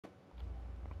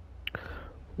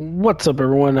What's up,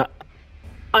 everyone?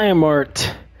 I am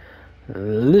Art.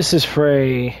 This is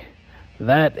Frey.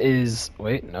 That is.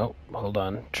 Wait, no, hold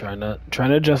on. Trying to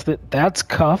adjust it. That's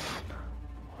Cuff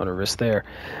on a wrist there,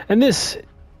 and this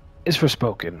is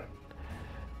Forspoken.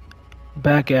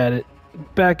 Back at it.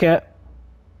 Back at.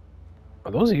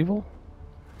 Are those evil?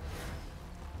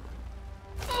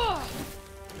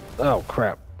 Oh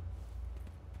crap.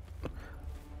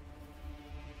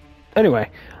 Anyway,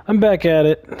 I'm back at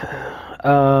it.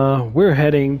 We're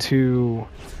heading to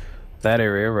that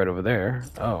area right over there.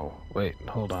 Oh, wait,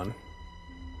 hold on.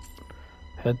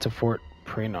 Head to Fort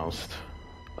Prenost.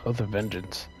 Oath of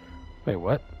Vengeance. Wait,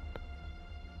 what?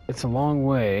 It's a long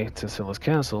way to Scylla's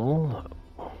Castle.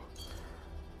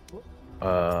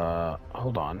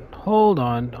 Hold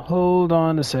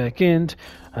on a second.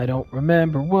 I don't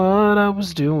remember what I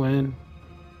was doing.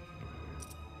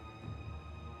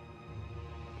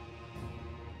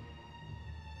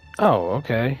 Oh,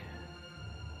 okay.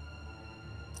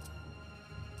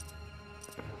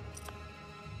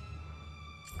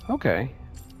 Okay.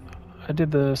 I did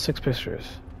the 6 pictures.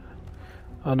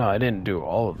 Oh no, I didn't do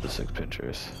all of the 6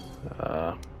 pictures.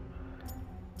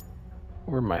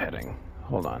 Where am I heading?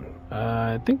 Hold on.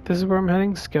 I think this is where I'm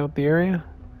heading. Scout the area.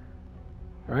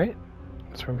 Right?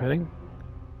 That's where I'm heading.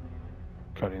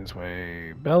 Guardian's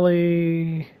Way.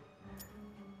 Belly.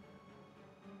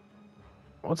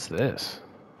 What's this?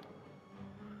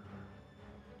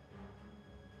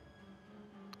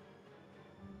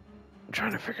 I'm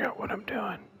trying to figure out what I'm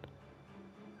doing.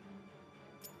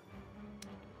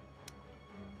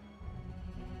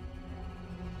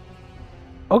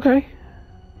 Okay.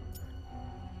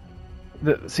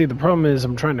 See, the problem is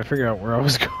I'm trying to figure out where I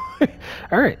was going.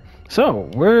 Alright, so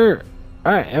we're...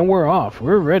 Alright, and we're off.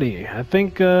 We're ready. I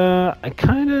think, I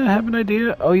kind of have an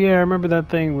idea. Oh yeah, I remember that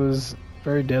thing was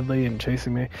very deadly and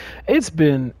chasing me. It's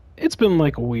been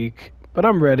like a week, but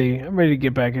I'm ready. I'm ready to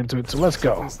get back into it, so let's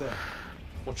go.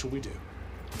 What shall we do?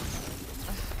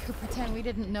 Could pretend we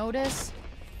didn't notice.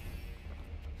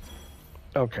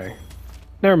 Okay.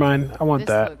 Never mind. I want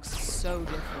that. This looks so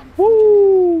different.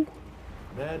 Woo!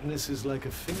 Madness is like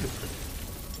a fingerprint,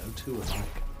 no two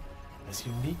alike. As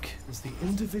unique as the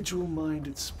individual mind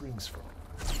it springs from.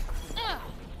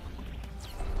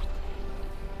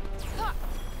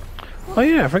 Oh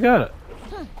yeah, I forgot it.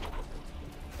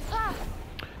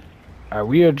 Alright,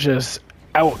 we are just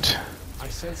out. I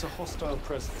sense a hostile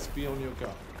presence. Be on your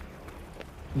guard.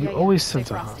 You Yeah, always stay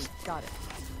sense a frosty. host. Got it.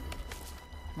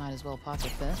 Might as well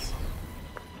pocket this.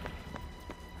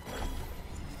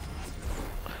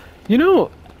 You know,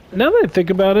 now that I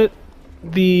think about it,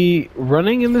 the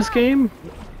running in this game,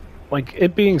 like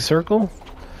it being circle,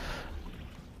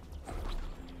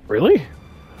 really?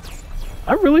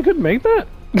 I really could make that?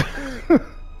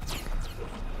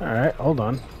 Alright, hold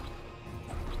on.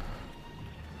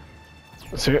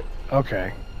 So,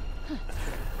 okay.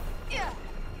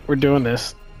 We're doing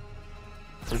this.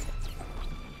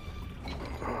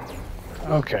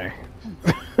 Okay.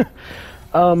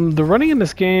 The running in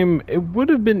this game, it would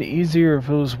have been easier if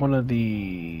it was one of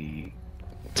the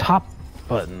top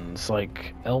buttons,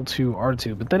 like L2,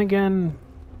 R2, but then again,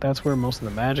 that's where most of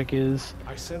the magic is.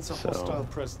 I sense a hostile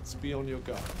presence. Be on your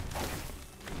guard.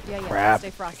 Yeah, Crap. stay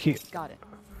frosty. Got it.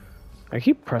 I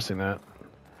keep pressing that.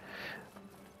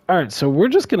 Alright, so we're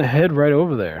just gonna head right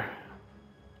over there.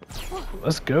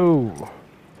 Let's go.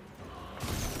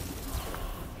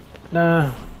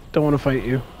 Nah, don't want to fight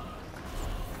you.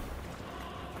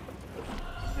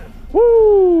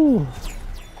 Woo!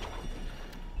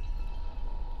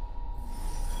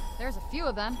 There's a few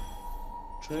of them.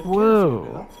 Tread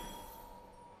Whoa.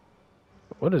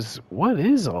 carefully, What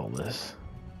is all this?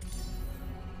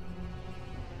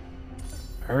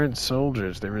 Errant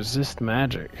soldiers, they resist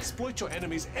magic. exploit your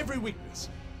enemy's every weakness.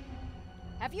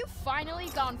 Have you finally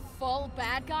gone full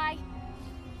bad guy?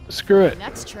 Screw it.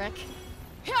 Next trick.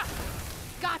 Yeah.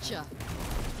 Gotcha.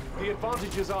 The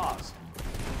advantage is ours.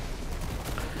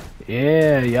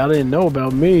 Yeah, y'all didn't know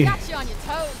about me. Got you on your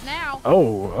toes now.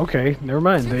 Oh, okay. Never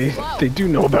mind. Too slow. They do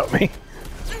know about me.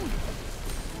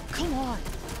 Come on.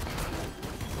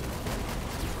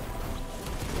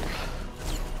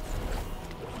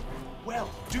 Well,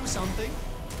 do something.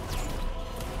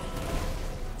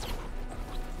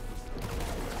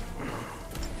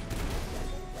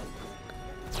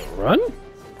 Run?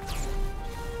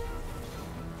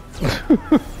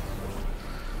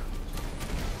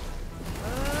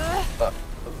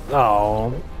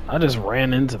 Oh, I just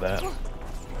ran into that.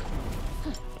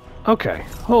 Okay,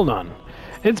 hold on.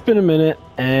 It's been a minute,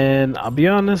 and I'll be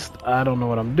honest, I don't know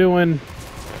what I'm doing.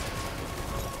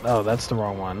 Oh, that's the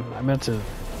wrong one. I meant to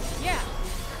Yeah.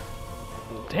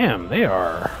 Damn, they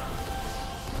are.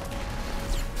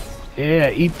 Yeah,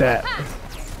 eat that.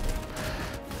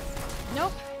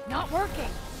 Nope, not working.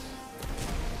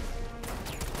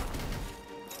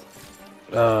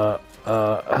 Hello?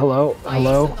 My ace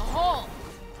Hello? in the hole.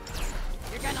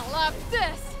 You're gonna love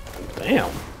this.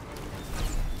 Damn.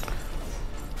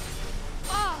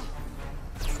 Ah.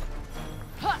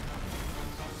 Huh.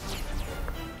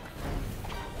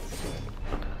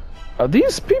 Are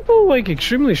these people, like,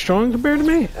 extremely strong compared to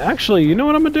me? Actually, you know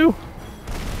what I'm gonna do?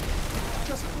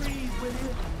 Just breathe, will you?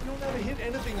 You'll never hit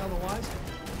anything otherwise.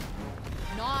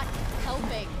 Not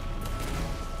helping.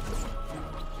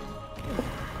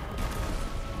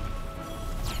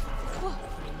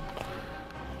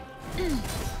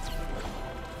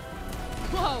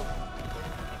 Whoa.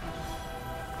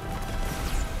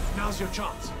 Now's your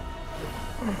chance.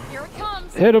 Here it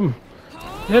comes. Hit him.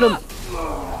 Hit him.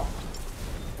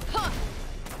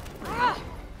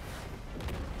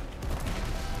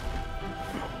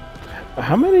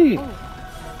 How many?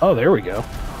 Oh, there we go.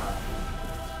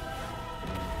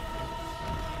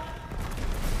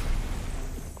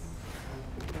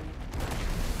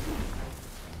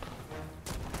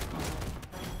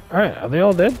 Alright, are they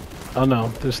all dead? Oh no,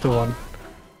 there's still one.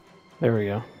 There we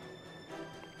go.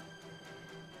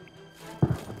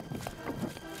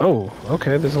 Oh,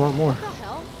 okay, there's a lot more. What the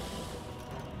hell?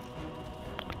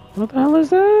 What the hell is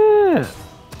that?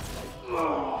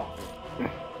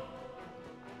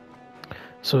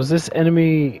 So is this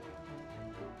enemy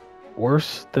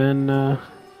worse than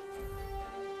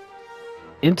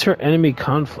inter-enemy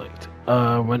conflict?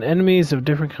 When enemies of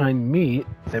different kind meet,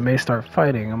 they may start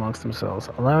fighting amongst themselves,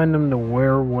 allowing them to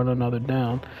wear one another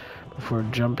down before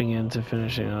jumping into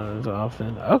finishing others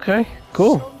often. Okay,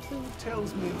 cool. Something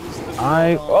tells me this thing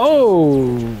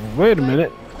Oh, wait a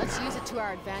minute. Let's use it to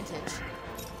our advantage.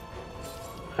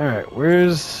 Alright,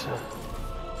 where's...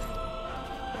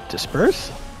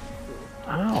 Disperse?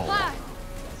 Ow. Ha!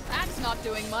 That's not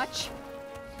doing much.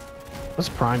 What's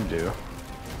Prime do?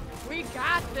 We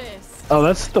got this. Oh,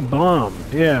 that's the bomb.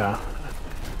 Yeah.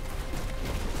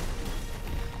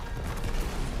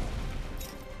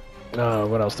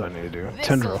 What else do I need to do? This'll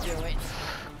Tendril. do it.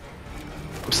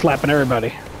 I'm slapping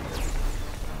everybody.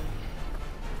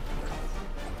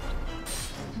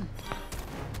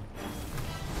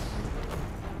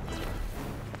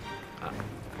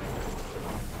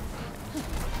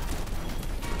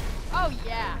 Oh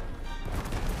yeah.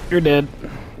 You're dead.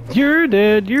 You're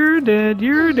dead. You're dead.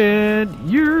 You're dead.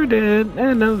 You're dead.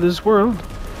 And of this world.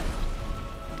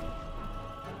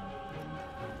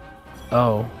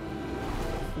 Oh.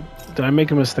 Did I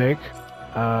make a mistake?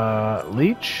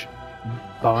 Leech?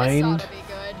 This Bind? ought to be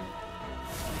good.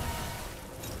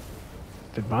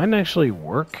 Did bind actually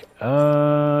work?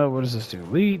 What does this do?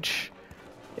 Leech?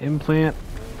 Implant?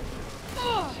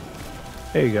 Ugh.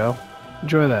 There you go.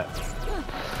 Enjoy that.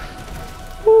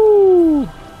 Woo!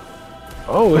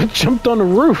 Oh, it jumped on the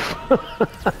roof.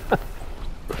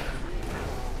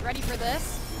 Ready for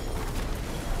this?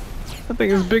 That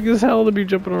thing is big as hell to be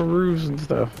jumping on roofs and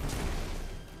stuff.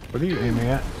 What are you aiming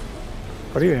at?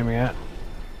 What are you aiming at?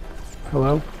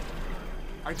 Hello?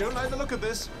 I don't like the look of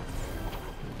this.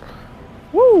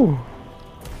 Woo!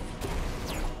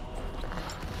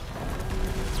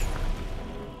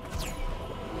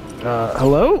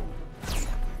 Hello?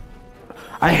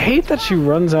 I hate that she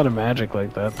runs out of magic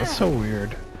like that. That's so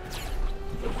weird.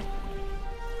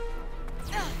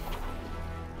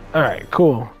 Alright,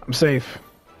 cool. I'm safe.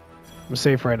 I'm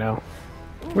safe right now.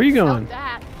 Where you going? Stop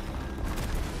that.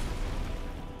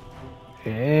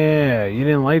 Yeah, you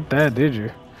didn't like that, did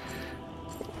you?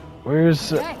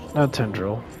 Where's Okay. not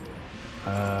tendril?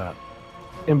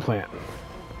 Implant.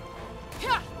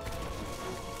 Yeah.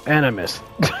 And I missed.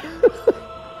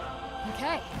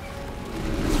 Okay.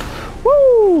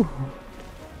 Woo!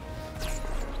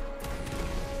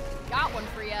 Got one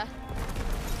for ya.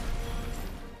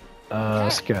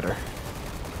 Scatter.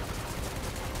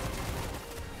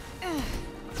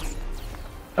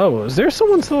 Oh, is there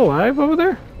someone still alive over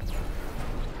there?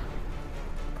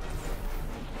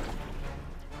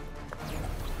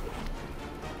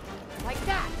 Like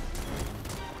that.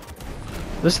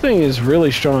 This thing is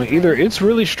really strong. Either it's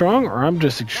really strong or I'm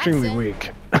just extremely That's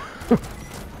it. weak.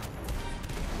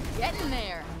 Get in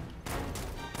there.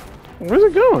 Where's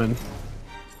it going?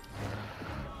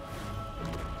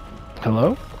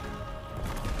 Hello?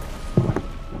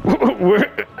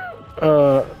 Where?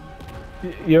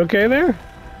 You okay there?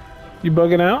 You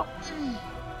bugging out?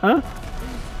 Huh?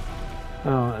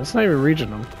 Oh, it's not even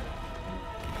reaching them.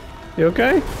 You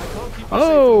okay?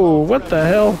 Oh, what the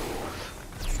hell?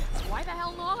 Why the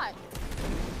hell not?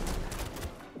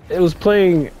 It was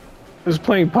playing was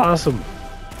playing possum.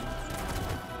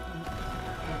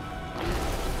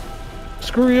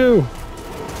 Screw you.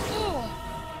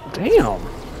 Damn.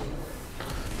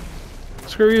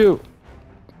 Screw you.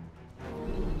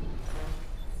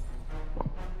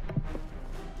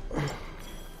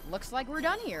 Looks like we're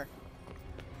done here.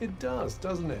 It does,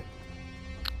 doesn't it?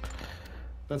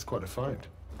 That's quite a find.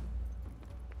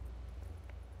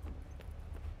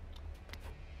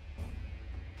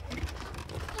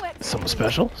 Something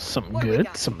special. Something What do we good.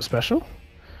 got? Something special.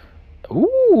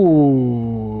 Ooh.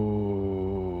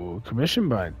 Commissioned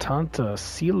by Tanta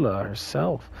Sila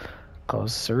herself.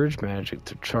 Cause surge magic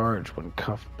to charge when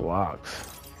cuff blocks.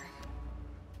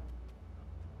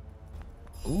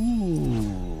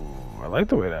 Ooh. I like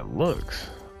the way that looks.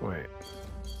 Wait.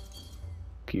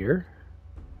 Gear?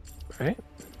 Right?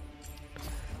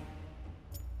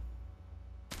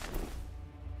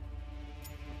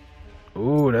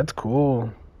 Ooh, that's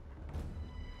cool.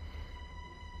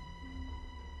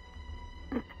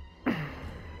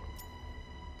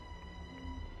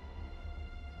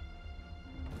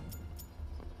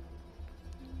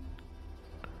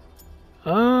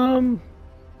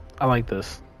 I like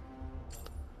this.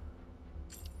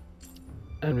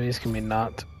 Enemies can be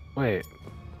knocked. Wait,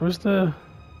 where's the...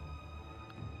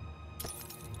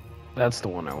 That's the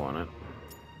one I wanted.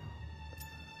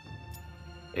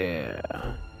 Yeah.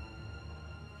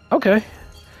 Okay.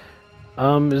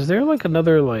 Is there like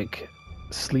another like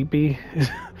sleepy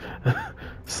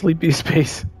sleepy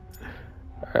space?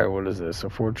 Alright, what is this?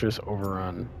 A fortress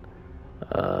overrun.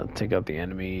 Take out the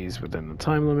enemies within the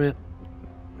time limit.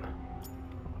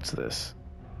 What's this?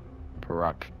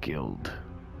 Barak Guild.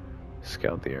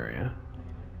 Scout the area.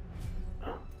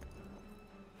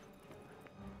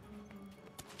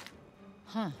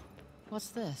 Huh. What's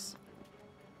this?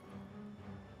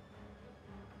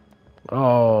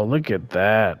 Oh, look at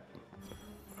that.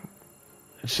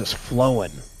 It's just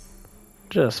flowing.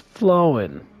 Just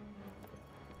flowing.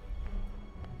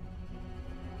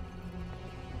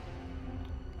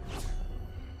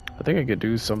 I think I could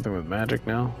do something with magic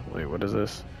now. Wait, what is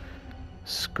this?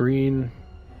 Screen.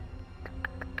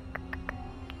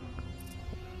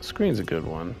 Screen's a good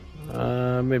one.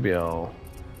 Maybe I'll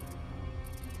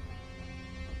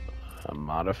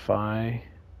modify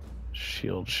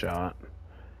shield shot.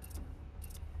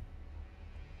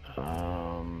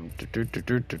 I'm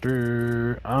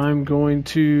going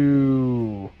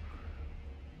to...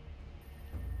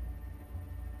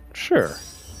 Sure.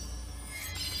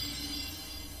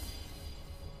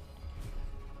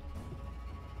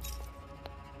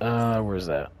 Where's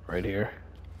that? Right here.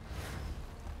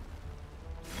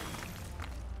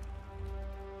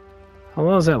 How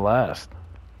long does that last?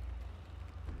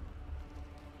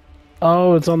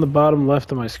 Oh, it's on the bottom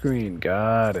left of my screen.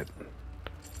 Got it.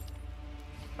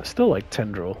 I still like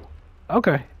Tendril.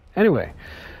 Okay. Anyway.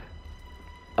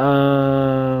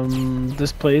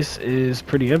 This place is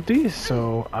pretty empty,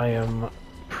 so I am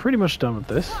pretty much done with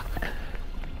this.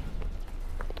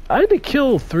 I had to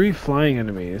kill 3 flying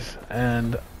enemies,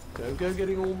 and... Don't go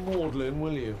getting all maudlin,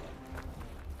 will you?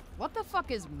 What the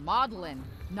fuck is maudlin?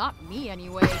 Not me,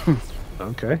 anyway.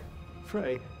 Okay.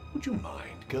 Frey, would you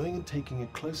mind going and taking a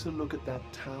closer look at that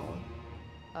tower?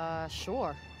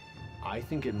 Sure. I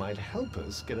think it might help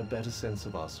us get a better sense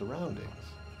of our surroundings.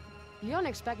 You don't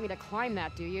expect me to climb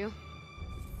that, do you?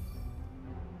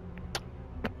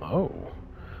 Oh.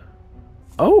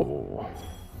 Oh.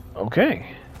 Okay.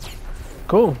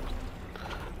 Cool.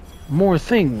 More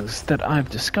things that I've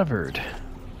discovered.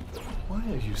 Why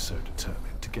are you so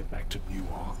determined to get back to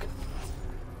Newark?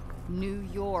 New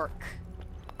York.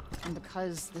 And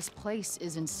because this place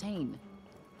is insane.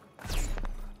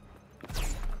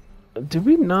 Did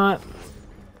we not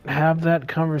have that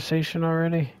conversation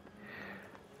already?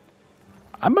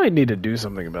 I might need to do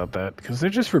something about that, because they're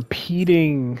just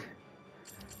repeating...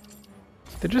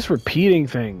 They're just repeating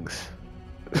things.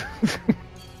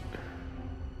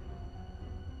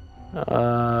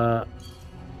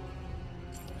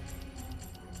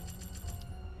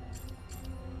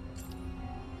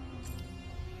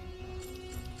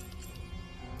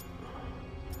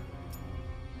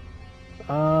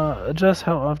 Adjust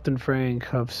how often Frey and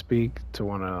Cuff speak to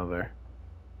one another.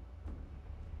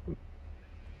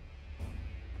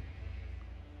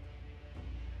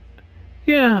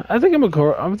 Yeah, I think I'm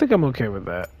okay with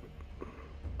that.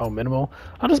 Oh, minimal.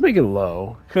 I'll just make it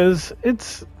low, because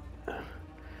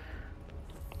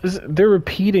they're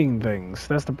repeating things.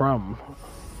 That's the problem.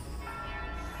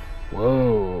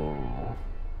 Whoa.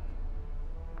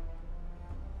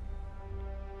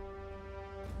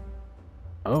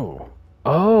 Oh.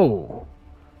 Oh!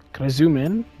 Can I zoom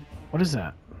in? What is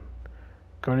that?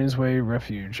 Guardian's Way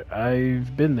Refuge.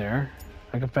 I've been there.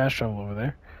 I can fast travel over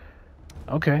there.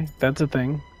 Okay, that's a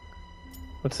thing.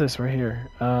 What's this right here?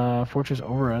 Fortress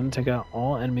Overrun. Take out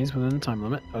all enemies within the time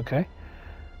limit. Okay.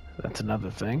 That's another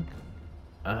thing.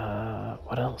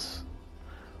 What else?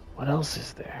 What else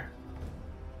is there?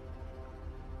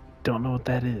 Don't know what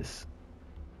that is.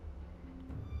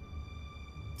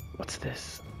 What's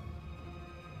this?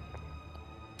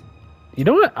 You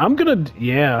know what? I'm gonna...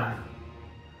 Yeah.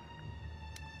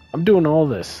 I'm doing all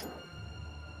this.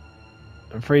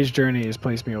 And Frey's Journey has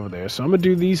placed me over there. So I'm gonna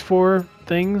do these 4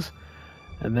 things.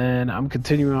 And then I'm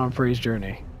continuing on Frey's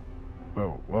Journey.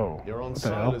 Whoa, whoa. You're on What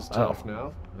the hell? Sila's turf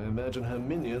now. I imagine her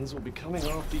minions will be coming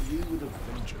after you with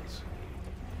a vengeance.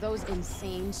 Those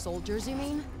insane soldiers, you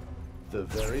mean? The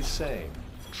very same.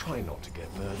 Try not to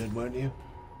get murdered, won't you?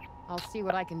 I'll see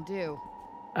what I can do.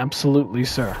 Absolutely,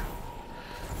 sir.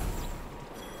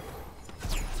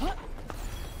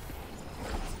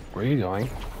 Where are you going?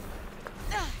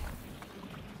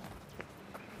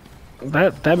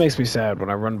 That makes me sad when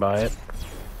I run by it.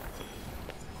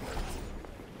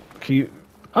 Can you...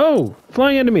 Oh!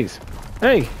 Flying enemies!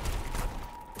 Hey!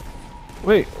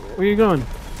 Wait, where are you going?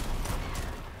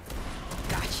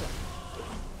 Gotcha.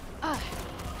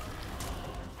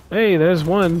 Hey, there's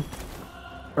one.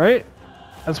 Right?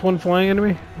 That's one flying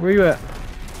enemy? Where you at?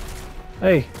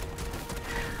 Hey.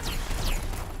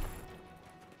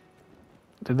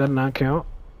 Did that not count?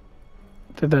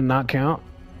 Did that not count?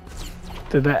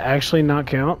 Did that actually not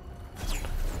count?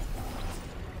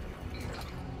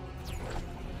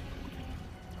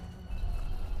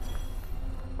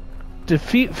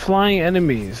 Defeat flying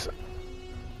enemies.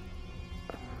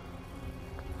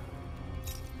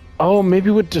 Oh, maybe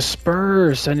with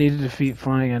disperse I need to defeat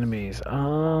flying enemies.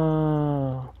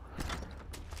 Oh.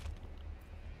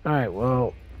 Alright,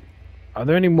 well, are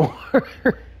there any more?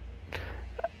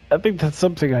 I think that's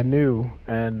something I knew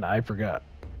and I forgot.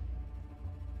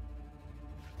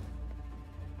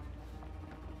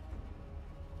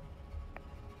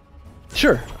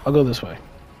 Sure, I'll go this way.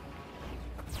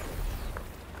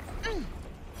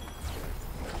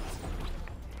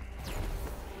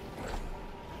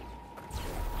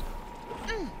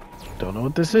 Don't know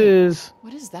what this is.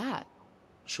 What is that?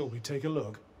 Shall we take a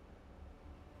look?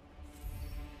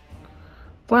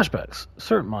 Flashbacks.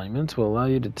 Certain monuments will allow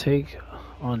you to take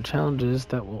on challenges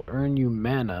that will earn you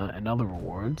mana and other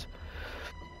rewards.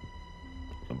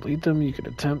 Complete them. You can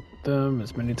attempt them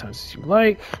as many times as you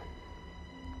like.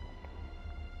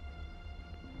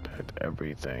 Put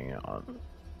everything on.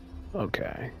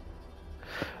 Okay.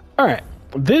 Alright.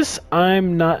 This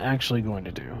I'm not actually going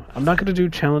to do. I'm not going to do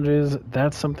challenges.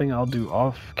 That's something I'll do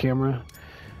off camera.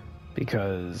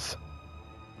 Because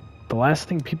the last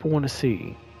thing people want to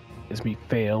see is me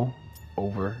fail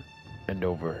over and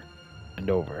over and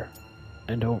over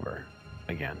and over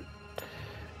again.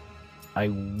 I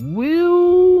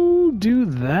will do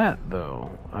that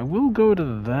though. I will go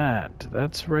to that.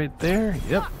 That's right there.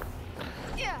 Yep.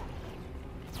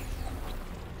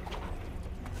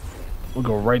 We'll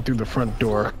go right through the front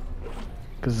door.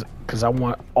 Cause I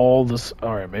want all this.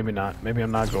 Alright, maybe not. Maybe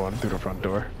I'm not going through the front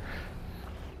door.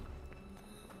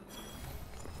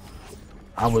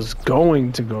 I was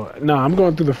going to go. No, I'm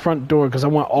going through the front door because I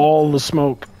want all the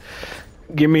smoke.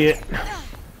 Give me it.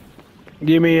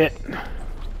 Give me it.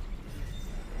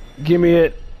 Give me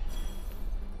it.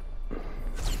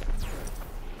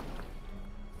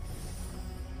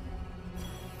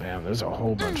 Damn, there's a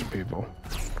whole bunch of people.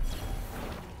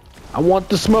 I want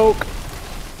the smoke.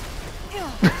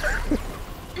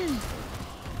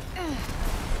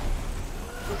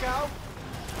 Look out!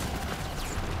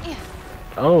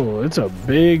 Oh, it's a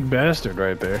big bastard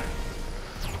right there.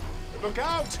 Look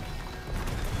out!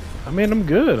 I mean, I'm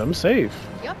good. I'm safe.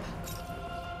 Yep.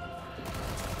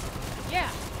 Yeah.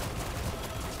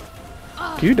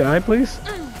 Can you die, please?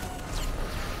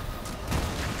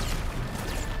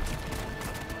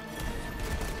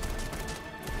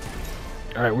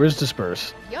 Alright, where's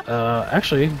disperse? Yep.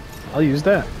 Actually, I'll use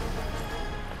that.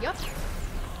 Yep.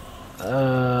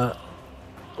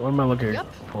 What am I looking Yep.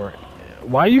 for?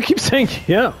 Why do you keep saying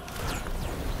yeah?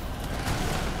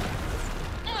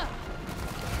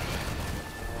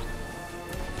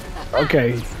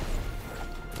 Okay.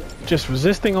 Just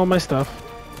resisting all my stuff.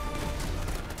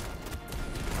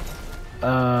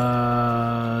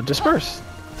 Disperse.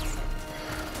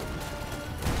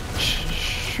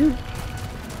 Shoot.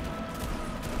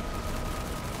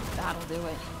 That'll do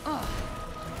it.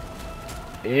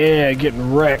 Yeah,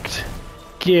 getting wrecked.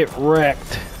 Get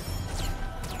wrecked.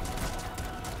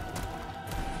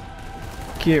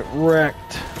 Get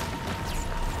wrecked.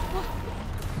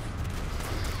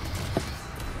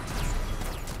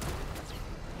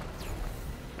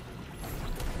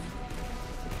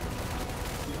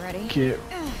 ready. Get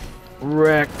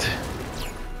wrecked.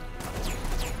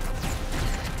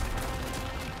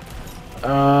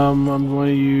 I'm going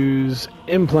to use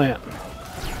implant.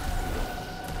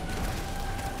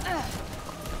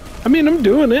 I mean, I'm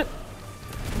doing it.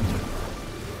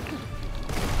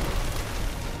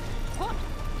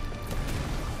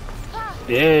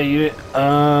 Yeah, you.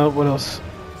 What else?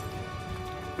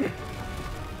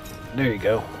 There you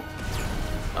go.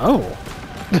 Oh.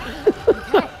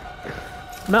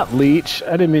 Not leech.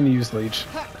 I didn't mean to use leech.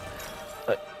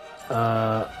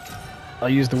 I'll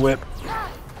use the whip.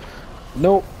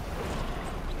 Nope.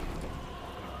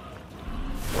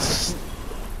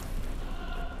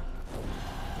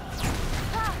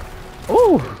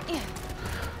 Oh.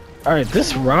 All right,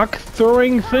 this rock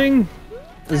throwing thing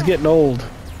is getting old.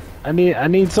 I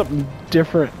need something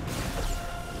different.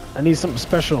 I need something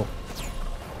special.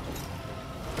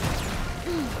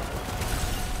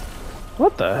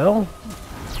 What the hell?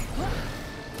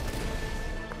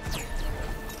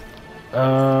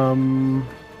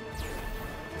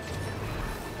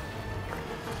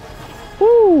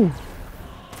 Woo!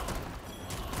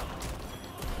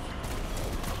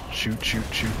 Shoot, shoot,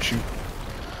 shoot, shoot.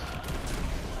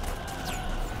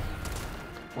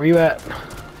 Where you at?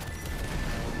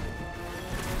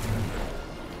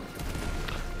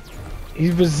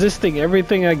 He's resisting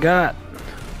everything I got.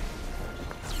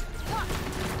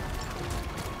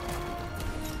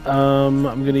 I'm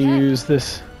gonna use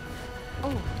this.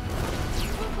 Oh, too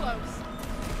close.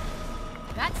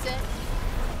 That's it.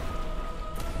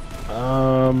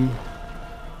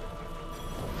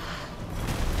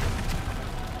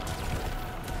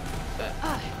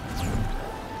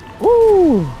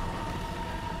 Woo!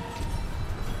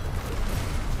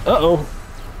 Uh-oh.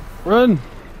 Run!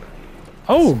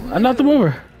 Oh, I knocked him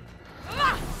over.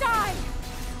 Die!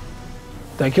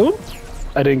 Did I kill him?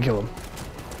 I didn't kill him.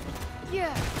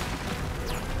 Yeah.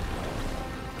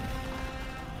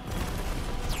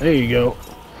 There you go.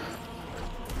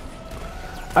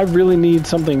 I really need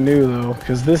something new though,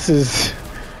 because this is...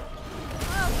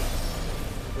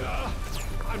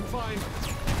 I'm fine.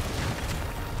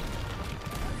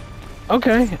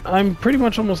 Okay, I'm pretty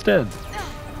much almost dead.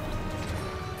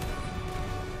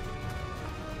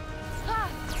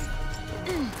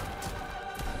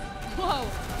 Whoa.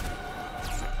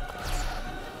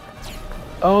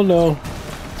 Oh no.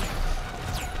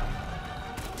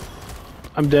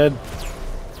 I'm dead.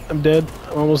 I'm dead.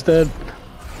 I'm almost dead.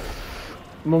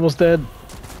 I'm almost dead.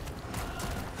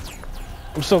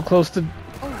 I'm so close to...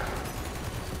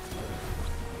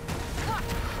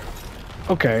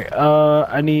 Okay,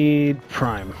 I need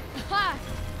Prime.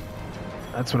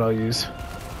 That's what I'll use.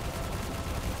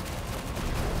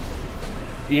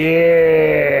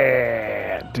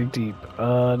 Yeah! Dig deep.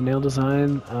 Nail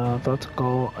design, thought to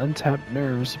call untapped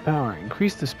nerves power.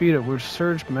 Increase the speed at which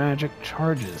surge magic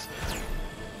charges.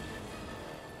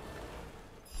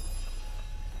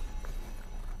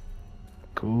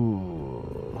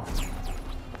 Cool.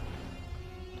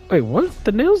 Wait, what?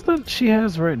 The nails that she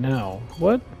has right now,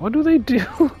 what do they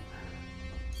do?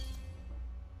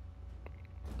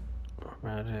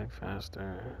 Magic,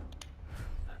 faster.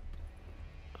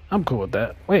 I'm cool with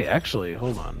that. Wait, actually,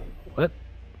 hold on. What?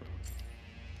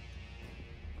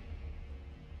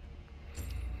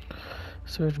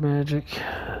 Surge magic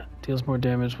deals more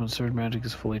damage when surge magic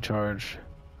is fully charged.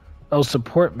 Oh,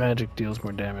 support magic deals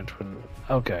more damage when...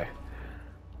 Okay.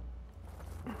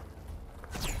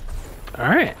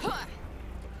 Alright.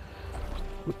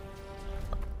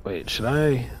 Wait, should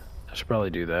I should probably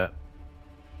do that.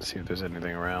 See if there's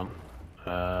anything around.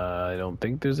 I don't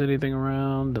think there's anything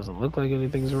around. Doesn't look like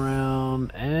anything's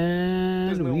around. And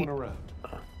There's no one around.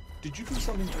 Did you do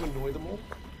something to annoy them all?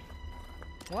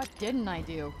 What didn't I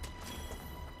do?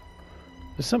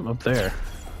 There's something up there.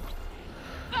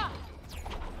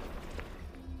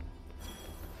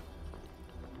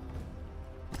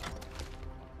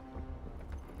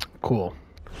 Cool.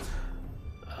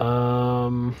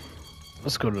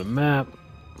 Let's go to the map.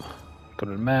 Go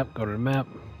to the map. Go to the map.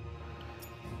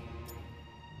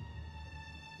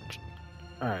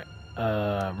 All right.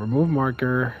 Remove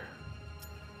marker.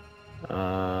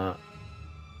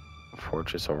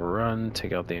 Fortress overrun.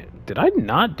 Take out the... Did I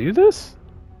not do this?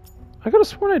 I could have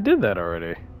sworn I did that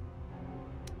already.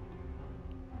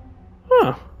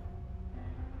 Huh.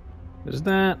 There's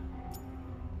that.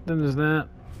 Then there's that.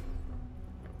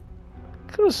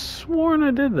 Could have sworn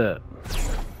I did that.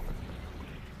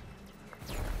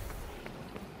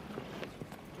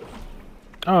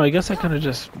 Oh, I guess I kind of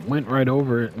just went right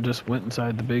over it and just went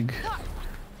inside the big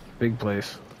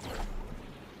place.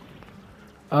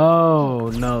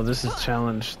 Oh, no, this is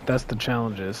challenge. That's the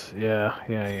challenges. Yeah,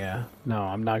 yeah, yeah. No,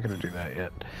 I'm not gonna do that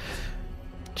yet.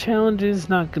 Challenges,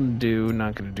 not gonna do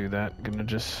that. Gonna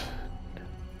just...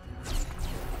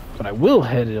 But I will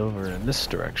head over in this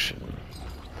direction.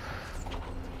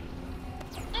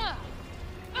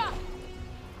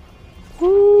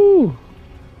 Woo!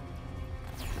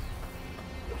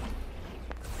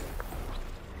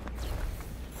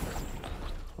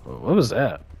 What was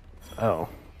that? Oh.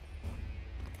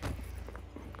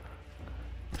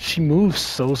 She moves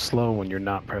so slow when you're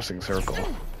not pressing circle.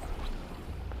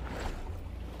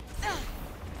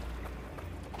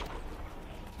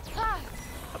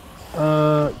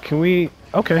 Can we...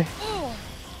 Okay.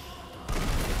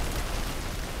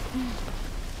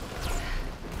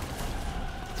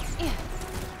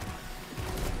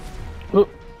 Oh,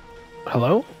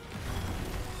 hello?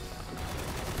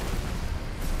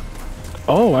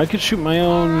 Oh, I could shoot my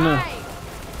own...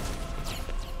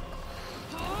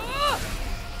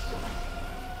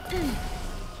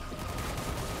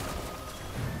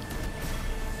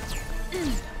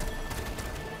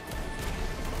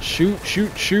 Shoot,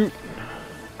 shoot, shoot.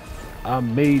 I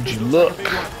made you look.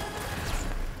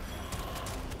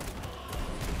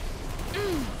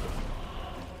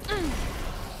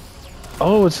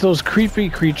 Oh, it's those creepy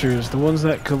creatures, the ones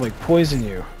that could like poison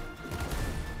you.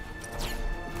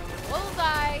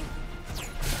 Bullseye.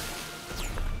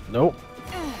 Nope.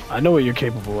 I know what you're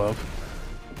capable of.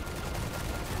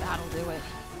 That'll do it.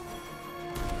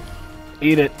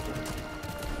 Eat it.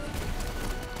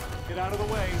 Get out of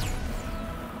the way.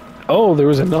 Oh, there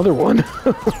was another one.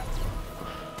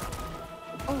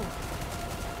 Oh.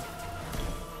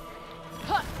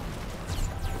 Huh.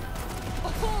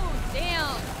 Oh,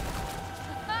 damn.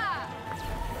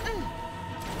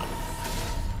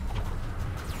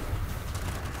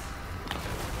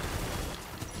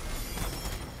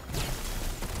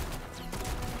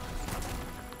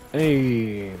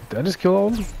 Hey, did I just kill all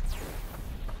of them?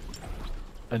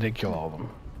 I did kill all of them.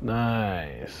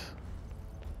 Nice.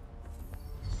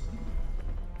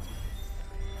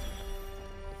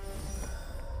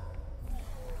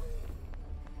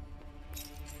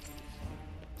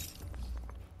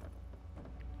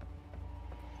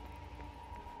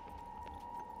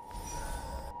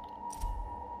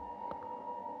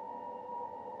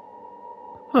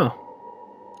 Huh.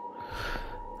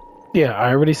 Yeah, I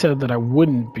already said that I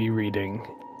wouldn't be reading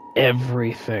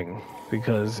everything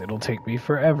because it'll take me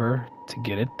forever to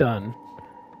get it done.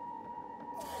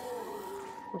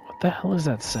 What the hell is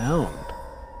that sound?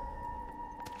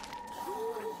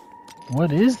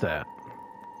 What is that?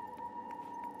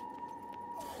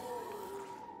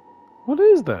 What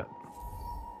is that?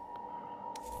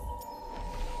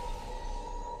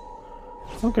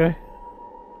 Okay.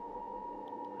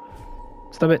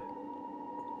 Stop it.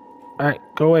 Alright,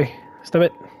 go away. Stop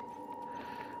it.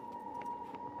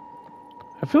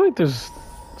 I feel like there's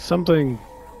something... Be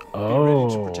ready to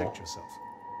Oh. protect yourself.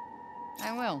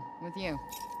 I will, with you.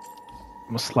 I'm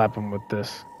gonna slap him with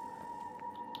this.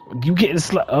 You getting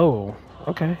slap? Oh,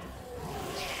 okay.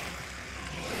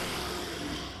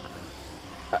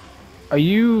 Are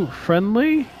you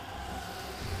friendly?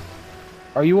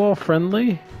 Are you all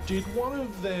friendly? Did one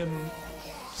of them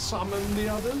summon the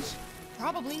others?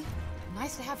 Probably.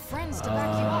 Nice to have friends to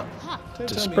back you up, huh? Don't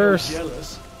Disperse. tell me you're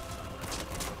jealous.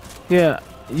 Yeah,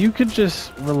 you could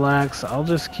just relax. I'll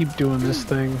just keep doing this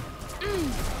thing.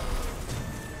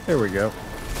 There we go.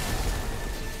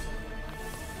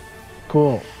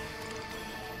 Cool.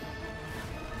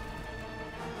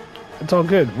 It's all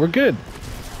good. We're good.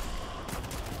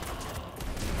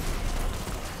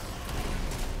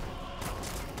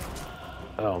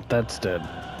 Oh, that's dead.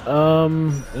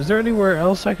 Is there anywhere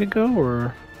else I could go,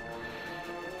 or?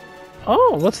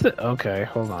 Oh, what's the? Okay,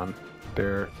 hold on.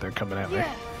 They're coming at me.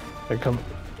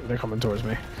 They're coming towards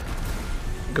me.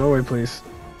 Go away, please.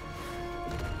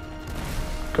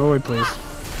 Go away, please.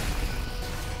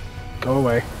 Go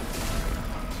away.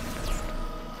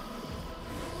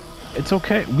 It's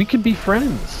okay. We could be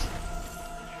friends.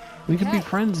 We could be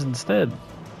friends instead.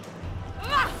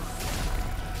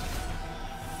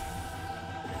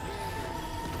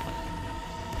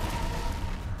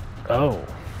 Oh.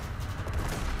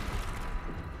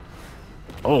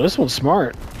 Oh, this one's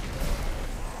smart.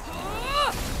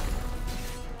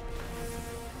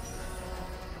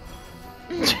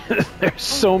 There's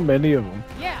so many of them.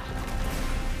 Yeah.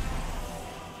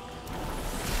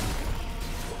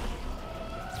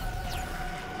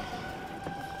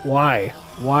 Why?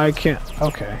 Why can't...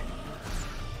 Okay.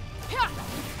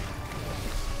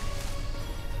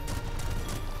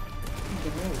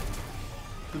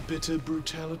 The bitter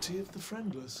brutality of the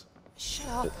friendless. Shut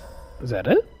up. Is that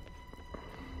it?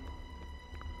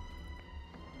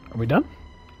 Are we done?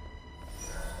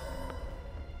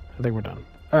 I think we're done.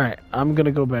 Alright, I'm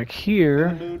gonna go back here.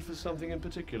 In the mood for something in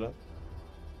particular?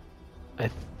 I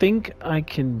think I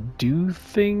can do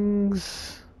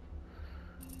things.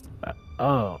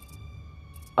 Oh.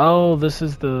 Oh, this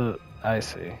is the... I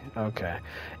see. Okay.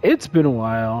 It's been a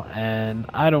while, and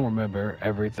I don't remember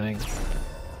everything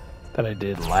that I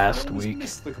did last You always week.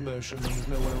 miss the commotion when there's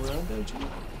no one around, don't you?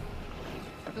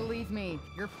 Believe me,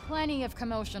 you're plenty of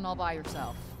commotion all by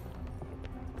yourself.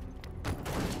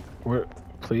 Where,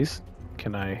 please,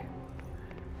 can I...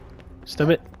 Stub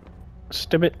it.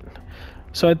 Stub it.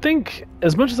 So I think,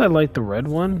 as much as I like the red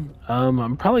one,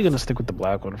 I'm probably going to stick with the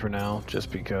black one for now, just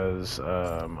because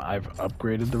I've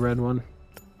upgraded the red one.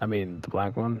 I mean, the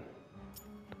black one.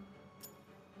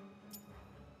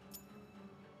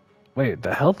 Wait,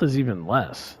 the health is even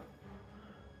less.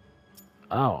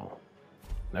 Oh.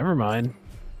 Never mind.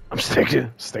 I'm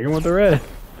sticking with the red.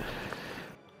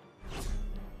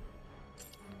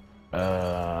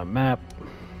 Map.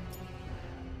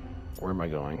 Where am I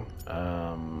going?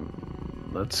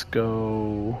 Let's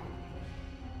go...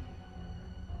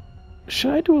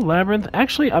 Should I do a labyrinth?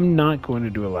 Actually, I'm not going to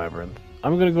do a labyrinth.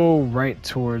 I'm going to go right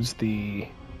towards the...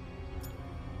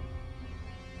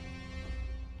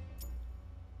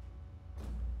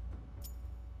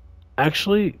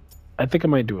 Actually, I think I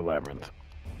might do a labyrinth.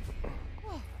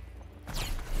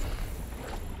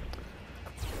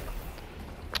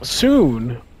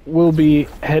 Soon, we'll be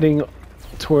heading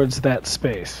towards that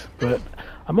space, but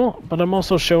I'm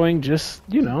also showing just,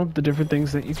 you know, the different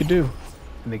things that you could do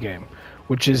in the game,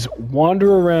 which is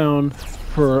wander around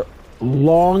for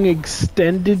long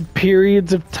extended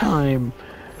periods of time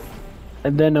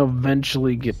and then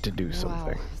eventually get to do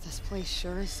something. Wow, this place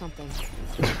sure is something.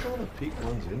 Just thought to pique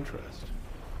one's interest.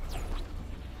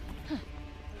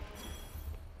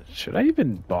 Should I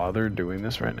even bother doing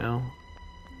this right now?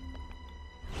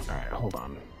 Alright, hold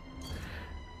on.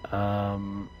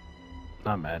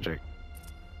 Not magic.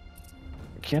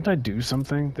 Can't I do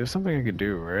something? There's something I could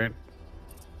do, right?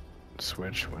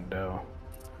 Switch window.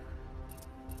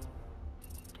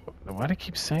 Why do I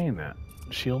keep saying that?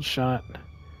 Shield shot.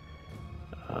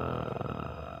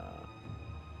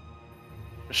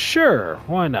 Sure,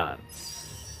 why not?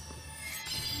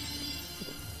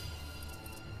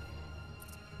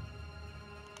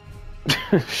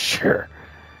 Sure.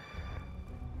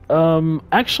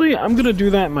 Actually, I'm gonna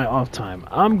do that in my off time.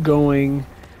 I'm going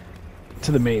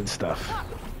to the main stuff.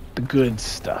 The good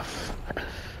stuff.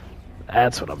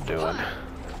 That's what I'm doing.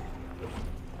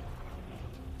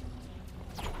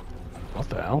 What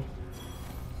the hell?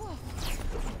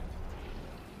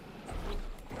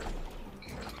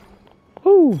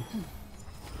 Ooh.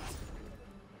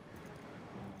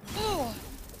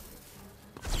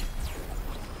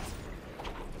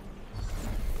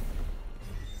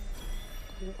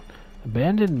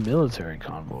 Abandoned military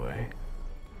convoy.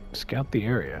 Scout the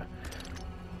area.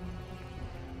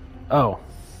 Oh.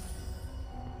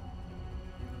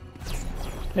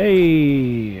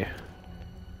 Hey.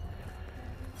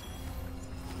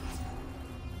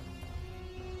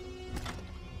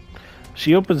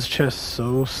 She opens chests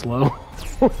so slow.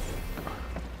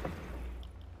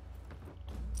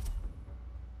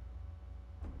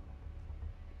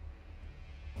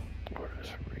 Orders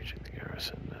from reaching the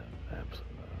garrison.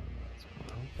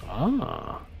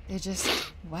 Ah. They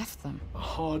just left them. A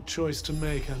hard choice to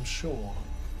make, I'm sure,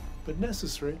 but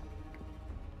necessary.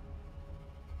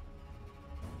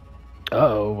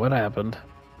 Uh-oh, what happened?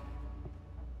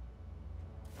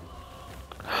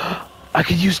 I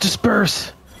could use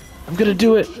disperse. I'm gonna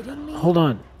do it. Hold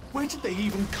on. Where did they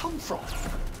even come from?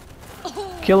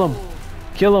 Kill him.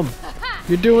 Kill him.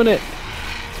 You're doing it.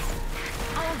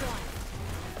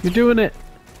 You're doing it.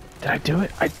 Did I do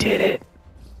it? I did it.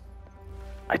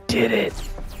 I did it.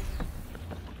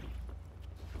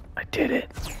 I did it.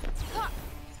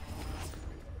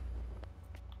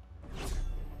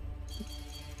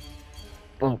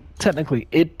 Well, technically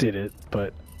it did it,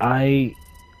 but I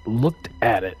looked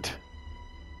at it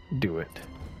do it.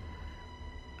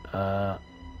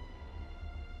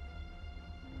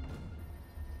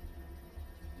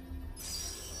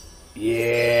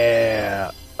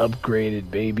 Yeah,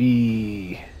 upgraded,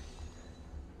 baby.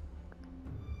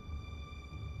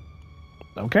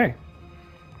 Okay.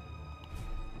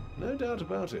 No doubt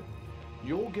about it.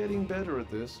 You're getting better at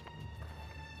this.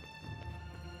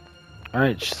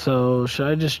 Alright, so should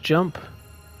I just jump?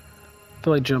 I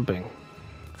feel like jumping.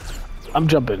 I'm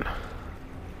jumping.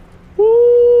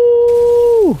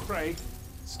 Woo! Craig,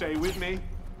 stay with me.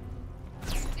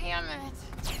 Damn it.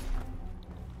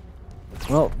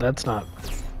 Well, that's not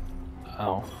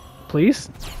Oh,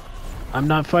 please? I'm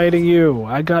not fighting you.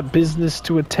 I got business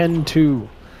to attend to.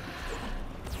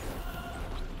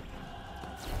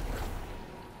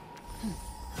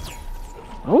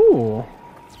 Oh.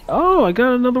 Oh, I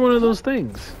got another one of those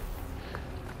things.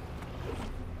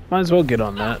 Might as well get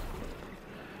on that.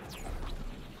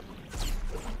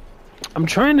 I'm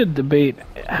trying to debate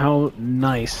how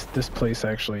nice this place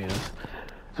actually is.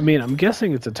 I mean, I'm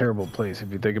guessing it's a terrible place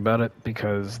if you think about it,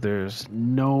 because there's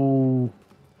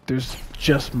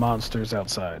just monsters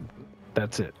outside.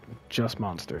 That's it. Just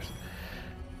monsters.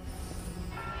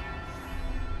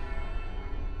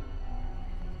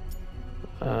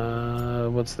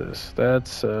 What's this?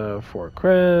 That's Fort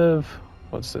Krev.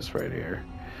 What's this right here?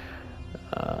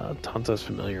 Tanta's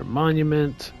Familiar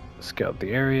Monument. Scout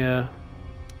the area.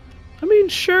 I mean,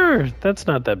 sure, that's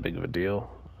not that big of a deal.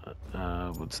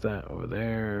 What's that over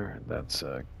there? That's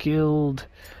Guild.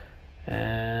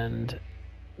 And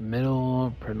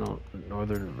Middle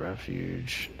Northern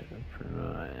Refuge.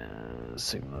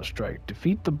 Signal Strike.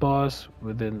 Defeat the boss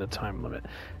within the time limit.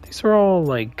 These are all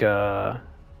like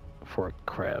Fort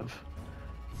Krev.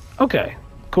 Okay,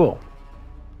 cool.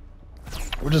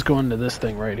 We're just going to this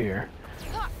thing right here.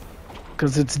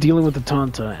 Because it's dealing with the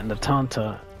Tanta, and the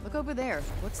Tanta... Look over there.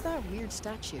 What's that weird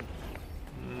statue?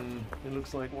 It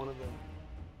looks like one of them.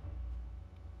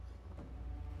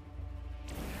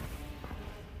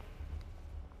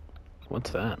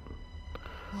 What's that?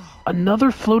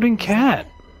 Another floating cat!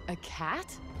 A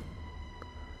cat?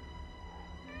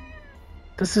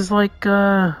 This is like,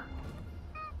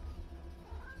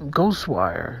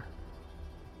 Ghostwire.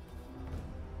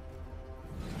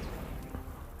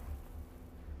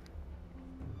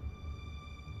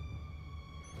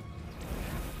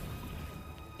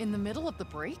 In the middle of the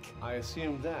break? I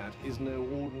assume that is no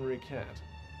ordinary cat.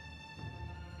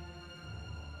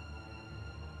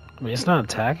 I mean, it's not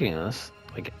attacking us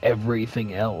like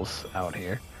everything else out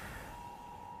here.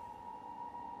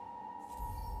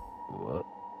 What?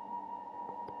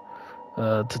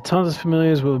 Tatanta's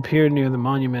familiars will appear near the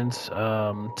monuments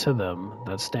to them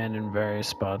that stand in various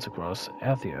spots across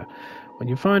Athia. When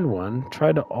you find one,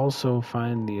 try to also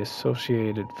find the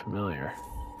associated familiar.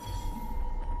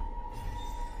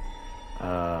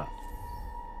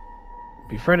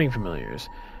 Befriending familiars.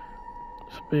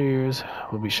 Familiars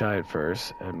will be shy at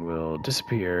first and will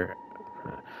disappear.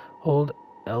 Hold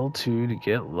L2 to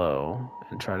get low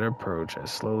and try to approach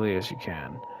as slowly as you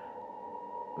can.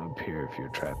 Will appear if you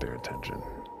attract their attention.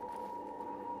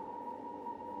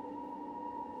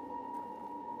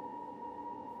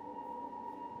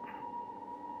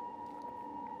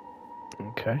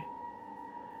 Okay.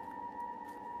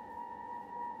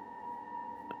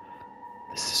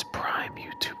 This is prime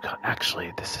YouTube.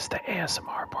 Actually, this is the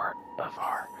ASMR part of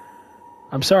our...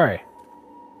 I'm sorry.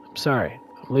 I'm sorry.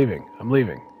 I'm leaving. I'm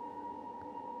leaving.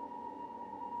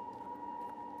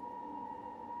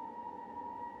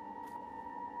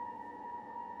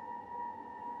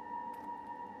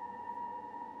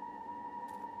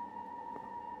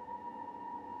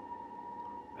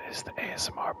 This is the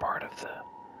ASMR part of the...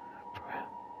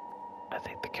 I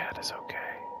think the cat is okay.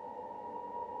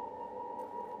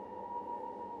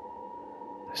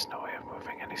 There's no way of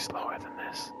moving any slower than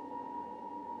this.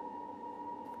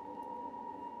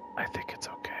 I think it's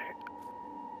okay.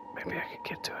 Maybe I could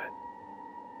get to it.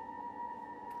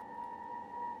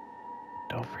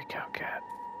 Don't freak out, cat.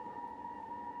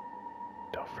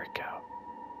 Don't freak out.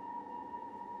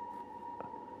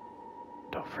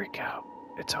 Don't freak out.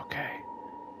 It's okay.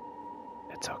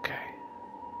 It's okay.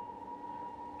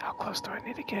 How close do I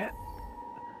need to get?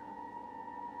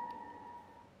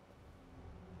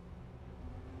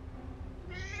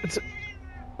 It's...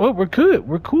 Well, we're good.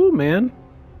 We're cool, man.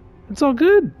 It's all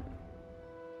good.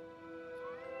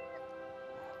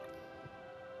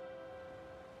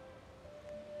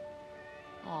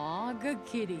 Aw, good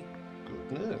kitty.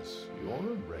 Goodness, you're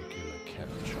a regular cat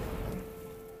chomp.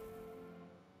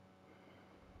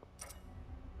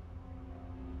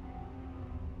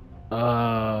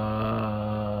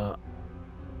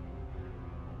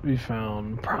 We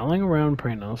found prowling around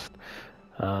Praenost,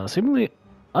 seemingly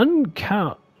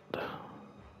uncowed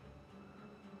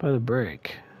by the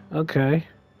break. Okay.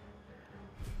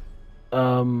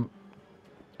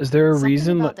 Is there a Something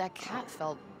reason about that cat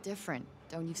felt different,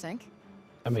 don't you think?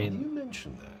 I mean, When you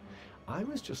mentioned that, I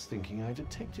was just thinking I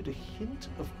detected a hint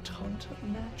of Tanta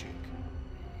magic.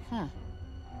 Huh.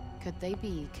 Could they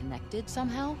be connected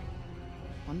somehow?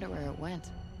 Wonder where it went.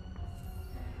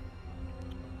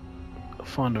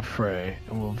 fond of Frey,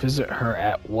 and will visit her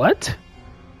at what?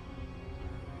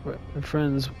 Her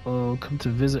friends will come to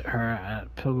visit her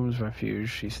at Pilgrim's Refuge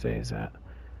she stays at.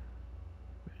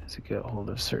 To get hold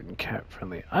of certain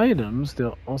cat-friendly items,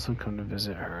 they'll also come to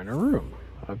visit her in her room.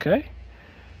 Okay.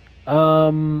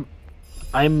 I'm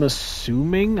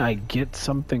assuming I get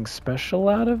something special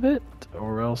out of it,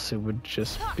 or else it would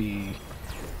just be...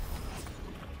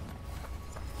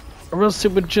 Or else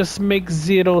it would just make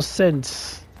zero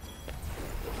sense.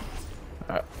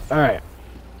 Alright.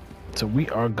 So we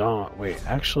are gone. Wait,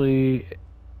 actually...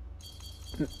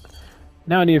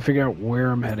 Now I need to figure out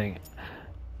where I'm heading.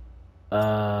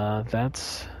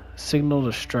 That's signal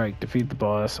to strike. Defeat the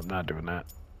boss. I'm not doing that.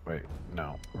 Wait,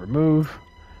 no. Remove.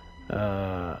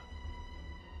 Northern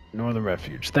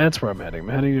Refuge. That's where I'm heading. I'm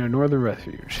heading to Northern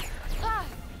Refuge.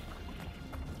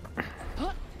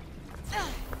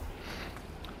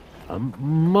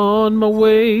 I'm on my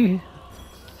way. You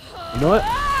know what?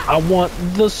 I want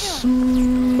the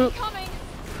smoke.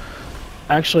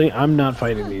 Actually, I'm not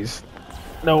fighting these.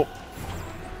 No.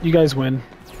 You guys win.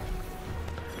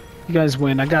 You guys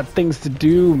win. I got things to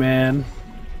do, man.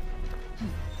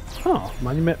 Oh,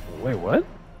 monument. Wait, what?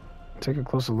 Take a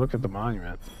closer look at the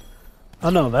monument. Oh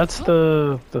no, that's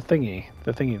the thingy.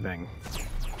 The thingy thing.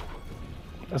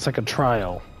 That's like a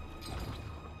trial.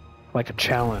 Like a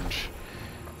challenge.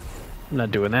 I'm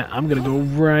not doing that. I'm gonna go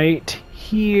right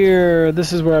here.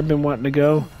 This is where I've been wanting to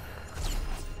go.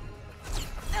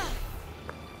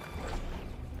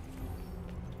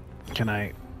 Can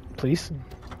I, please?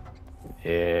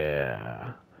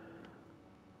 Yeah.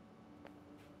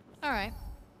 Alright,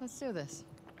 let's do this.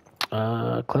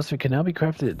 Cluster can now be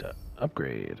crafted.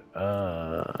 Upgrade.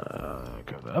 Go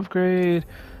to upgrade.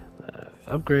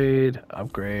 Upgrade.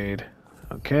 Upgrade.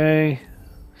 Okay.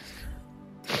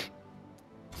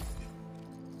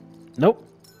 Nope.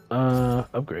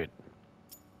 Upgrade.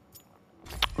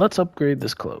 Let's upgrade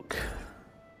this cloak.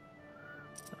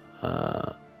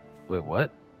 Wait,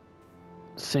 what?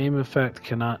 Same effect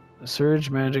cannot... Surge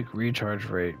magic recharge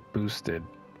rate boosted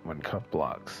when cuff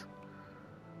blocks.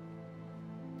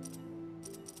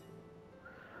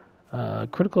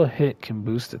 Critical hit can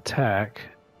boost attack.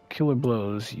 Killer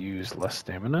blows use less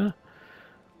stamina.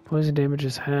 Poison damage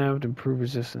is halved. Improve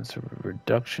resistance or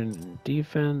reduction in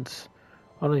defense.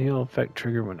 Auto heal effect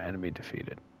trigger when enemy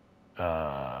defeated.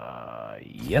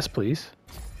 Yes, please.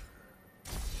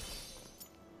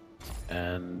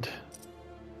 And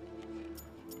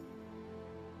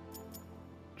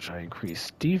should I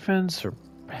increase defense or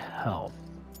health?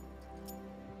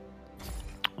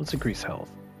 Let's increase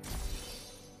health.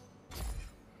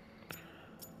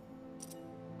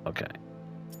 Okay.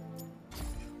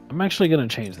 I'm actually going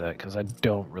to change that because I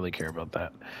don't really care about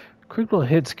that. Critical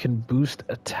hits can boost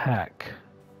attack.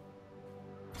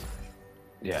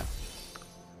 Yeah.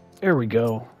 There we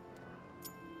go.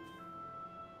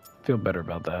 Feel better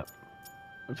about that.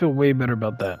 I feel way better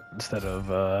about that instead of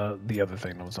the other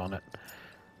thing that was on it.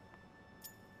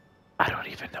 I don't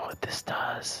even know what this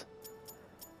does.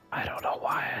 I don't know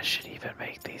why I should even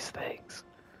make these things.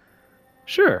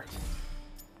 Sure.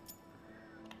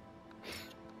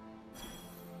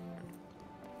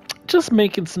 Just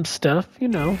making some stuff, you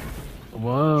know.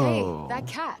 Whoa. Hey, that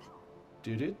cat.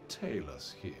 Did it tail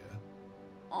us here?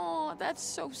 Oh, that's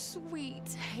so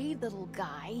sweet. Hey, little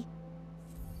guy.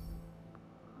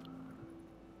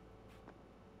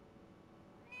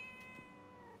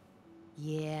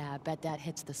 Yeah, I bet that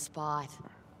hits the spot.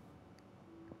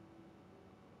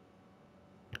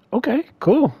 Okay,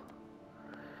 cool.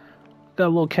 Got a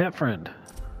little cat friend.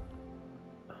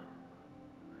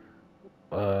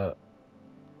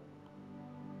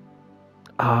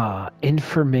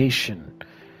 Information.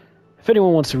 If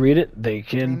anyone wants to read it, they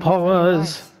can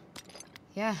pause.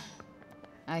 Yeah,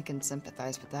 I can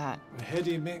sympathize with that. A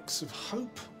heady mix of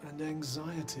hope and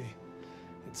anxiety.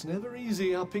 It's never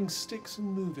easy upping sticks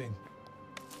and moving.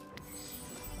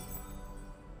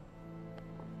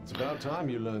 It's about time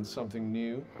you learned something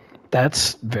new.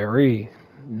 That's very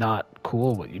not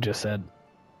cool what you just said.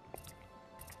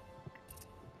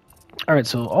 Alright,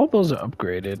 so all those are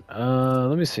upgraded.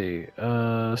 Let me see.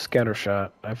 Scatter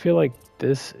shot. I feel like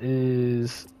this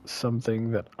is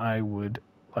something that I would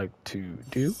like to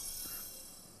do.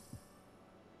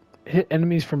 Hit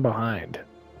enemies from behind.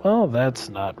 Well, that's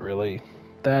not really...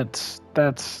 That's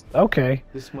okay.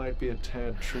 This might be a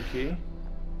tad tricky.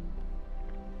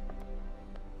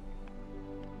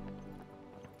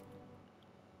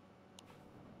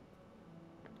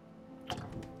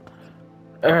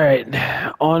 All right,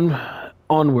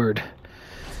 onward.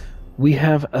 We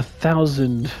have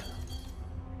 1,000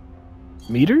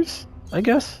 meters, I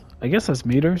guess. I guess that's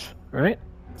meters, right?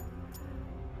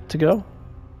 To go.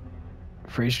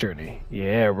 Freeze journey.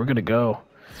 Yeah, we're gonna go.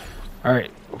 All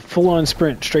right, full-on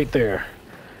sprint straight there.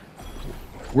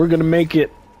 We're gonna make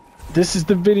it. This is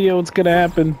the video. It's gonna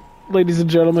happen. Ladies and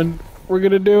gentlemen, we're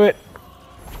gonna do it.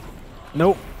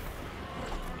 Nope.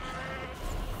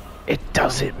 It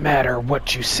doesn't matter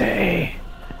what you say.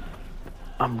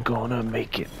 I'm gonna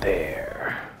make it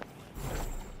there.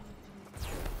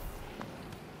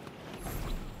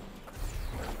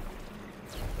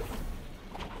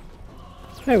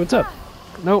 Hey, what's up?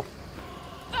 Nope.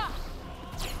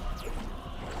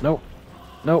 Nope.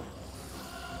 Nope.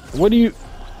 What do you...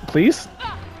 Please?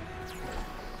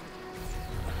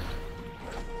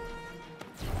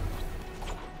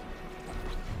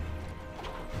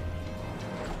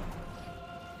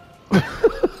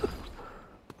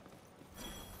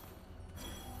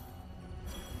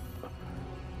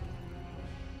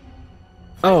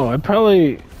 Oh, I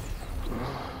probably...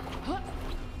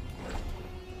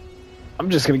 I'm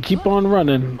just gonna keep on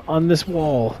running on this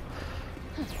wall.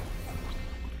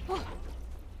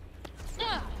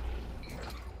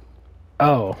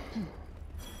 Oh.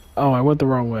 Oh, I went the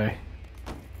wrong way.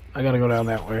 I gotta go down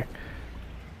that way.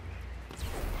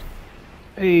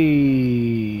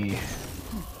 Hey.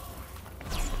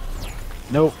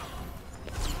 Nope.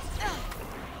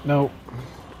 Nope.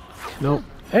 Nope.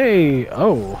 Hey.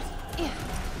 Oh.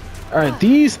 Alright,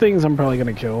 these things I'm probably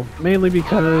gonna kill. Mainly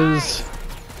because...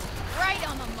 Right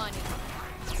on the money.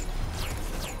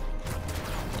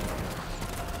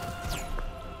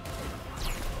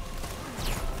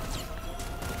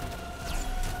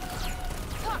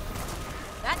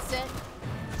 That's it.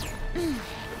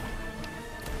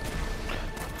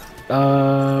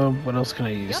 What else can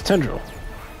I use? Tendril.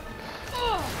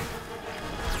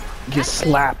 Get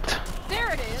slapped.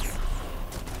 There it is.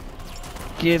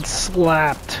 Get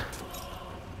slapped.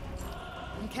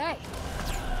 Okay.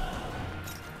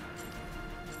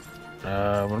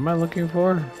 What am I looking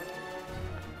for?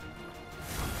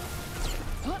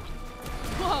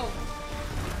 Whoa.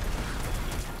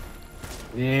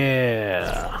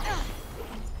 Yeah.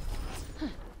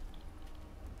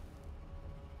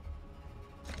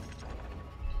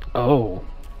 Oh.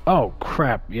 Oh,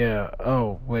 crap. Yeah.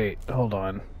 Oh, wait. Hold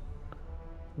on.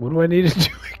 What do I need to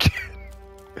do again?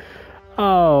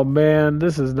 Oh, man.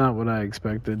 This is not what I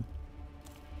expected.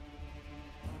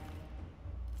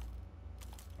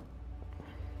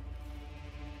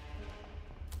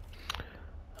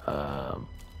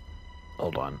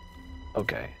 Hold on.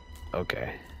 Okay.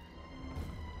 Okay.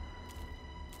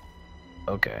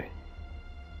 Okay.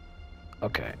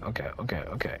 Okay, okay, okay,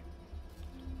 okay.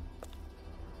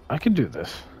 I can do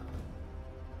this.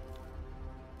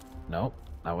 Nope,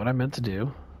 not what I meant to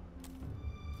do.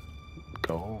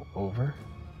 Go over.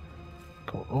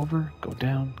 Go over, go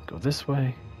down, go this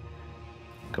way.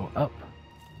 Go up.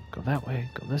 Go that way,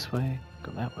 go this way,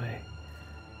 go that way.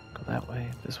 Go that way,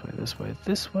 this way, this way,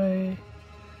 this way.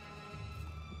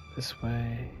 This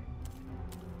way.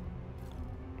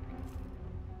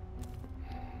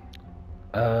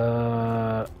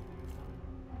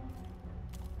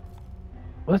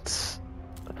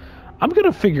 I'm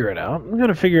gonna figure it out. I'm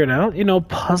gonna figure it out. You know,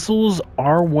 puzzles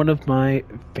are one of my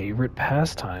favorite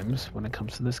pastimes when it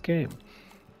comes to this game.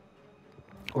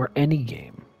 Or any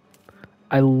game.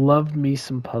 I love me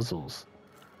some puzzles.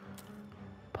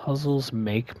 Puzzles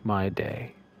make my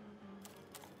day.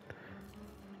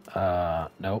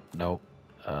 Nope, nope.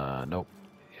 Nope.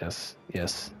 Yes,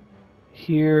 yes.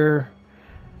 Here.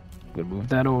 I'm gonna move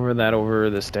that over,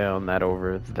 this down, that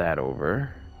over, that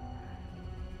over.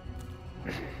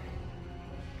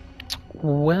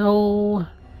 Well,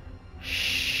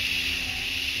 shoot.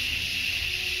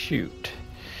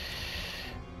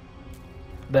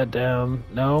 That down,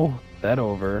 no, that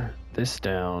over, this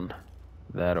down,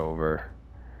 that over,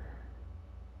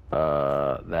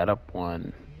 that up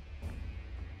one.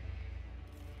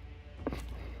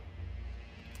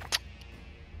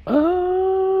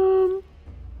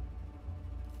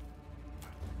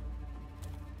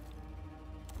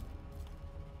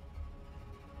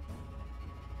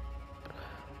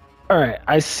 Alright,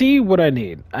 I see what I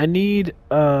need. I need,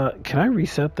 can I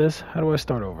reset this? How do I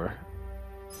start over?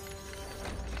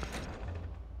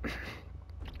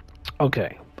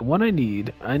 Okay, the one I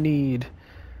need...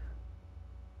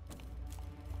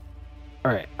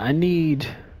 Alright, I need...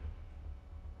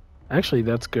 Actually,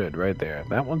 that's good right there.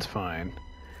 That one's fine.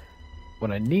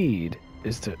 What I need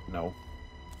is to... No.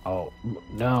 Oh,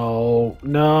 no.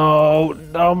 No.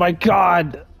 Oh my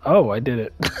god! Oh, I did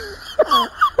it.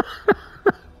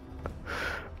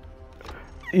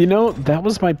 You know, that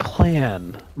was my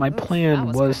plan. My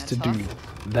plan was to do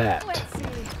that. Let's see.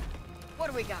 What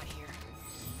do we got here?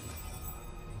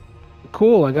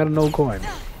 Cool, I got an old coin.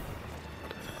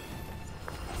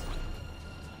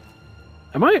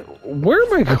 Where am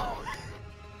I going?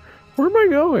 Where am I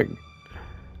going?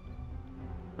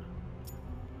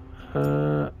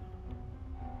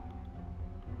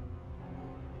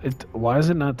 Why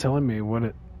is it not telling me what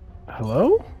it...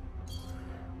 Hello?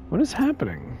 What is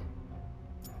happening?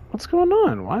 What's going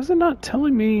on? Why is it not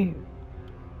telling me...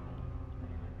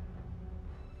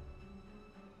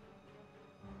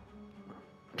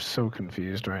 I'm so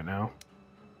confused right now.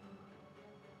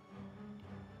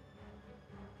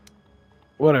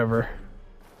 Whatever.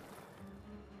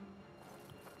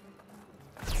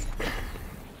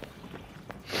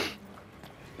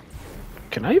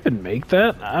 Can I even make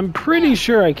that? I'm pretty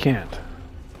sure I can't.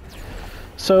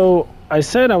 So, I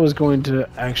said I was going to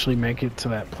actually make it to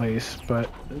that place, but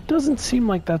it doesn't seem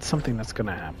like that's something that's going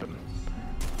to happen.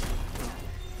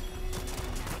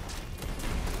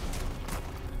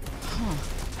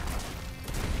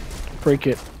 Break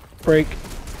it. Break.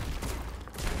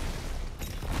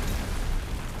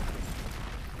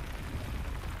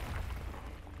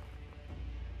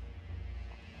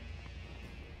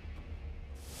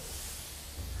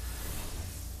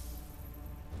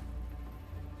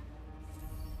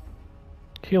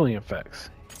 Healing effects.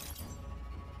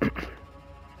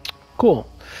 Cool.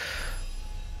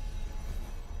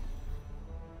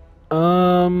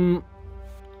 I'm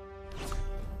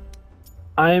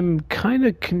kind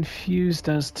of confused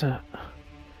as to...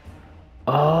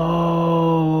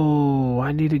 Oh,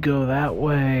 I need to go that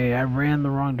way. I ran the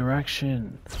wrong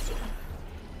direction.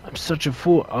 I'm such a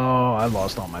fool. Oh, I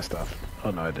lost all my stuff.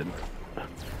 Oh no, I didn't.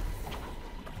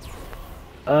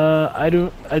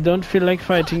 I don't feel like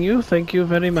fighting you. Thank you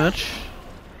very much.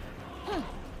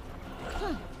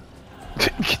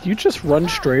 Can you just run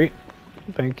straight?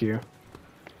 Thank you.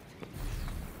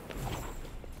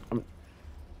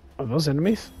 Are those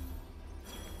enemies?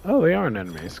 Oh, they aren't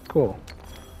enemies. Cool.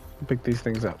 I'll pick these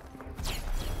things up.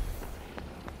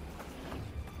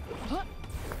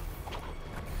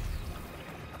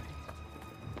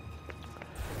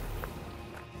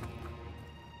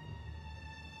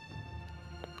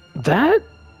 That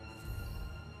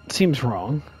seems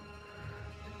wrong.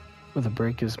 Where the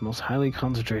break is most highly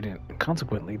concentrated and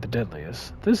consequently the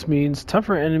deadliest. This means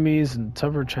tougher enemies and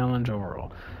tougher challenge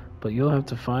overall. But you'll have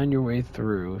to find your way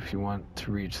through if you want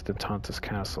to reach the Tantus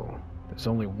Castle. There's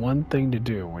only one thing to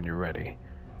do when you're ready.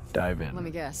 Dive in. Let me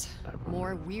guess.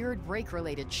 More weird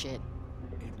break-related shit.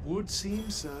 It would seem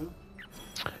so.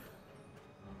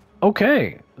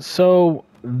 Okay, so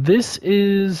this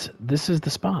is the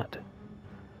spot.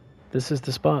 This is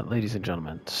the spot, ladies and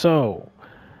gentlemen. So,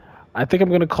 I think I'm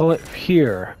going to call it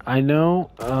here. I know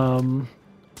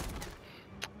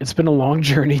it's been a long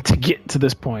journey to get to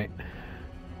this point.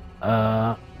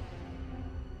 But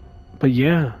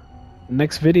yeah,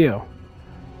 next video,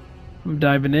 I'm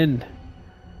diving in.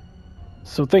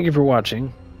 So thank you for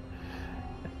watching.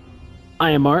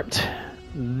 I am Art.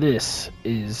 This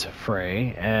is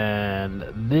Frey, and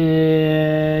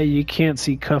there you can't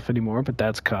see Cuff anymore, but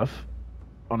that's Cuff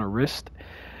on her wrist.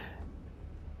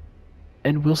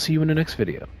 And we'll see you in the next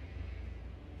video.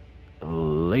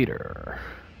 Later.